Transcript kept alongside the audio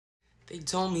They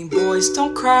told me boys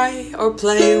don't cry or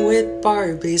play with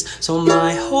Barbies. So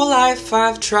my whole life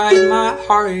I've tried my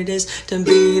hardest to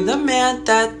be the man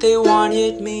that they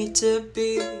wanted me to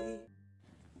be.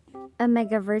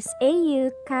 Omegaverse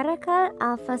AU, Karakal,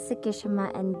 Alpha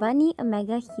TsukiHina, and Bunny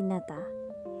Omega Hinata.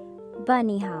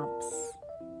 Bunny hops.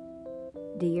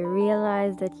 Do you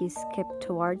realize that you skipped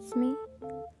towards me?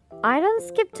 I don't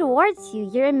skip towards you,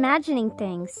 you're imagining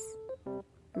things.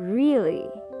 Really?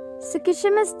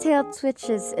 TsukiHina's tail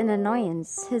twitches in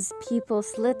annoyance, his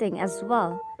pupils slitting as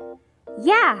well.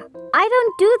 Yeah, I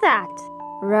don't do that.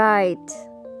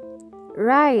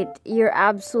 Right, you're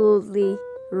absolutely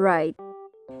right.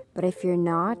 But if you're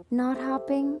not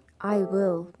hopping, I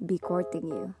will be courting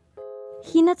you.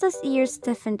 Hinata's ears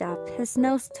stiffened up, his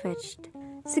nose twitched.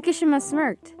 TsukiHina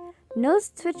smirked. Nose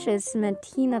twitches meant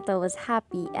Hinata was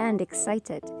happy and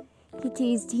excited. He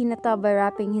teased Hinata by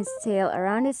wrapping his tail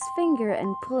around his finger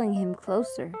and pulling him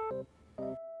closer.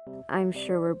 I'm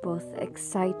sure we're both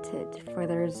excited for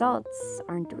the results,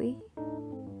 aren't we?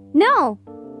 No!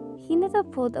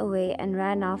 Hinata pulled away and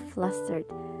ran off flustered.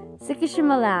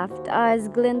 TsukiHina laughed, eyes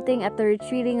glinting at the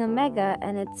retreating Omega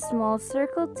and its small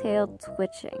circle tail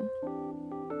twitching.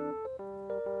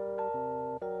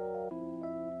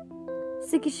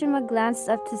 TsukiHina glanced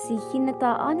up to see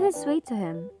Hinata on his way to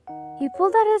him. He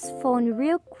pulled out his phone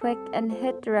real quick and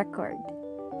hit record.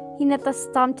 Hinata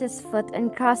stomped his foot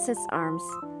and crossed his arms.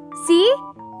 See?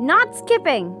 Not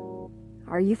skipping!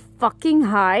 Are you fucking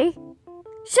high?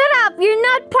 Shut up! You're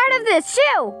not part of this!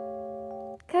 Shoo!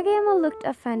 Kageyama looked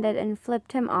offended and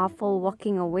flipped him off while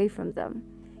walking away from them.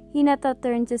 Hinata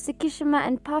turned to TsukiHina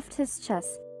and puffed his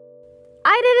chest.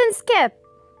 I didn't skip!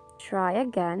 Try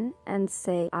again and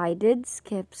say, I did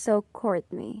skip, so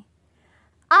court me.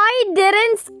 I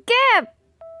didn't skip!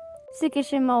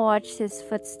 TsukiHina watched his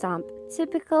foot stomp,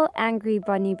 typical angry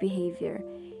bunny behavior.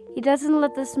 He doesn't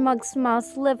let the smug smile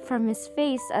slip from his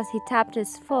face as he tapped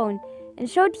his phone and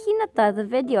showed Hinata the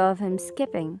video of him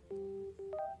skipping.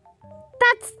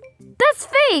 That's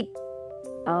fake!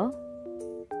 Oh?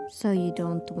 So you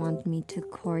don't want me to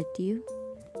court you?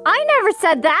 I never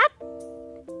said that!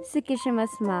 TsukiHina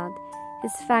smiled,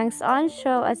 his fangs on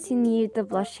show as he neared the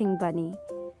blushing bunny.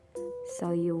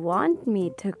 So you want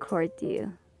me to court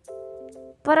you?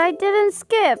 But I didn't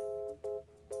skip!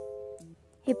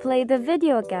 He played the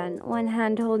video again, one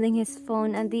hand holding his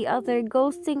phone and the other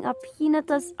ghosting up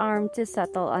Hinata's arm to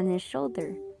settle on his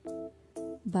shoulder.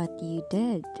 But you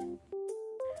did.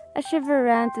 A shiver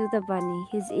ran through the bunny,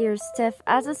 his ears stiff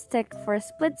as a stick for a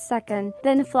split second,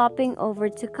 then flopping over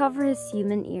to cover his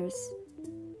human ears.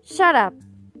 Shut up!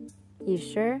 You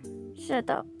sure? Shut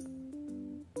up.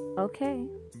 Okay.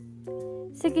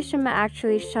 TsukiHina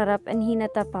actually shut up and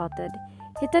Hinata pouted.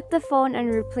 He took the phone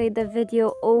and replayed the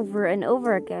video over and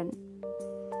over again.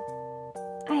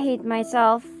 I hate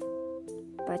myself.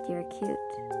 But you're cute.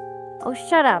 Oh,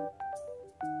 shut up.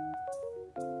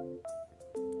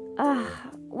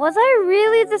 Was I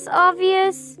really this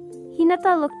obvious?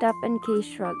 Hinata looked up and Kei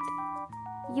shrugged.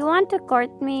 You want to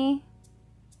court me?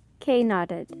 Kei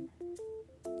nodded.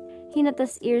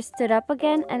 Hinata's ear stood up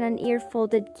again and an ear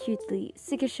folded cutely.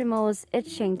 TsukiHina was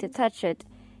itching to touch it.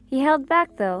 He held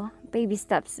back though. Baby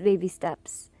steps, baby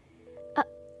steps.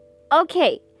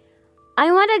 Okay.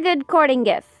 I want a good courting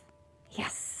gift.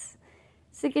 Yes.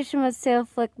 TsukiHina's tail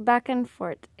flicked back and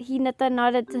forth. Hinata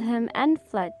nodded to him and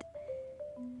fled.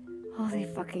 Holy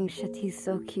fucking shit, he's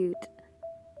so cute.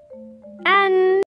 And